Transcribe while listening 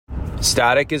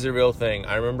Static is a real thing.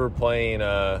 I remember playing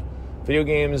video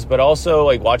games, but also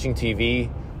like watching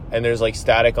TV, and there's like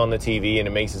static on the TV, and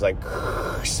it makes this like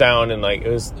sound, and like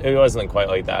it wasn't quite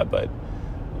like that, but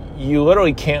you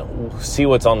literally can't see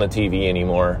what's on the TV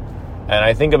anymore. And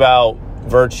I think about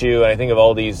virtue, and I think of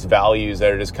all these values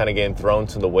that are just kind of getting thrown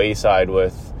to the wayside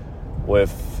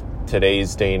with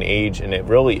today's day and age, and it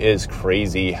really is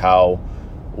crazy how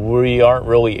we aren't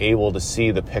really able to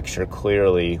see the picture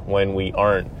clearly when we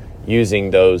aren't using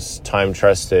those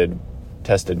time-tested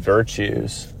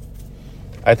virtues.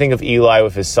 I think of Eli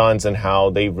with his sons and how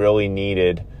they really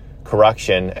needed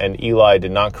correction, and Eli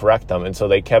did not correct them, and so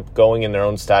they kept going in their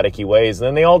own staticky ways, and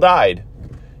then they all died,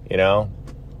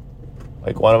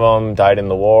 Like one of them died in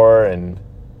the war, and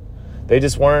they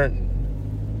just weren't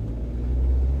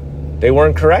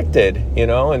corrected,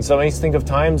 And so I just think of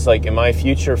times like in my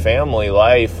future family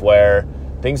life where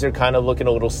things are kind of looking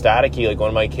a little staticky, like one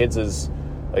of my kids is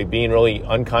like being really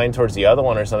unkind towards the other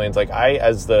one or something. It's like I,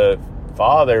 as the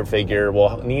father figure,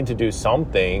 will need to do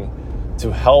something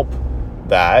to help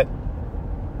that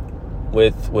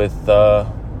with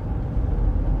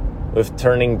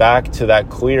turning back to that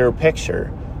clear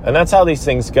picture. And that's how these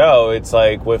things go. It's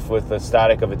like with the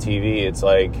static of a TV, it's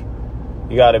like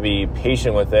you got to be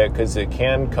patient with it because it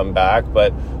can come back.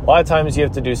 But a lot of times you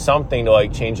have to do something to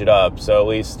like change it up. So at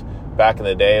least back in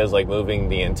the day, it was like moving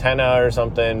the antenna or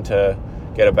something to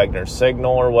get a better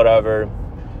signal or whatever.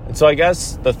 And so I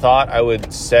guess the thought I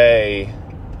would say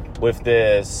with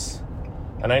this,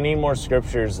 and I need more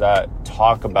scriptures that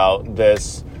talk about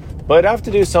this, but I'd have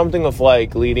to do something with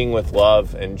like leading with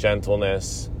love and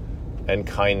gentleness and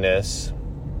kindness.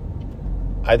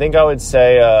 I think I would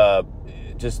say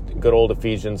just good old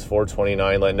Ephesians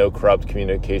 4:29, let no corrupt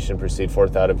communication proceed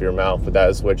forth out of your mouth, but that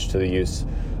is which to the use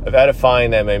of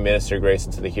edifying that may minister grace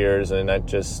unto the hearers. And that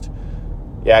just,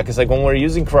 because like when we're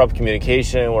using corrupt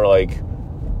communication, we're like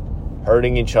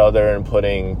hurting each other and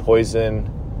putting poison,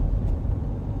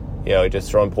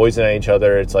 just throwing poison at each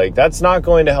other. It's like, that's not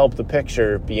going to help the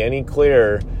picture be any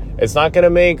clearer. It's not going to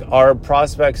make our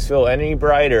prospects feel any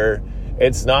brighter.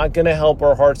 It's not going to help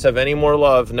our hearts have any more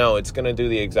love. No, it's going to do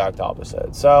the exact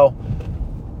opposite. So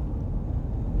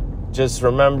just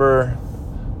remember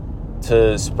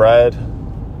to spread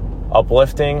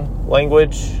uplifting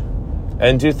language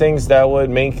and do things that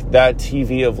would make that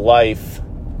TV of life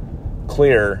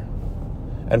clear.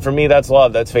 And for me, that's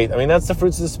love, that's faith. I mean, that's the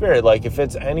fruits of the Spirit. Like, if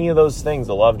it's any of those things,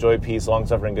 the love, joy, peace,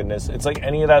 long-suffering, goodness, it's like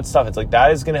any of that stuff. It's like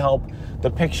that is going to help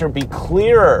the picture be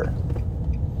clearer.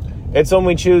 It's when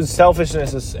we choose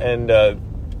selfishness and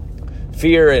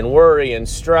fear and worry and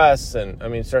stress. And, I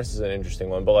mean, stress is an interesting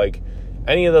one. But, like,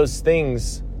 any of those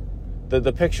things,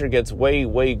 the picture gets way,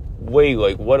 like,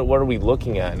 what are we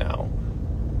looking at now?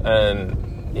 And,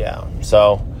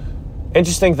 so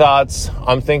interesting thoughts.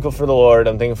 I'm thankful for the Lord.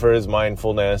 I'm thankful for his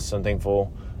mindfulness. I'm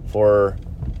thankful for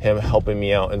him helping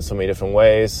me out in so many different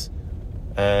ways.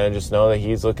 And just know that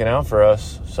he's looking out for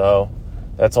us. So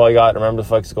that's all I got. Remember, the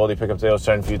flex gold you pick up today will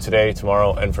shine for you today,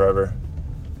 tomorrow, and forever.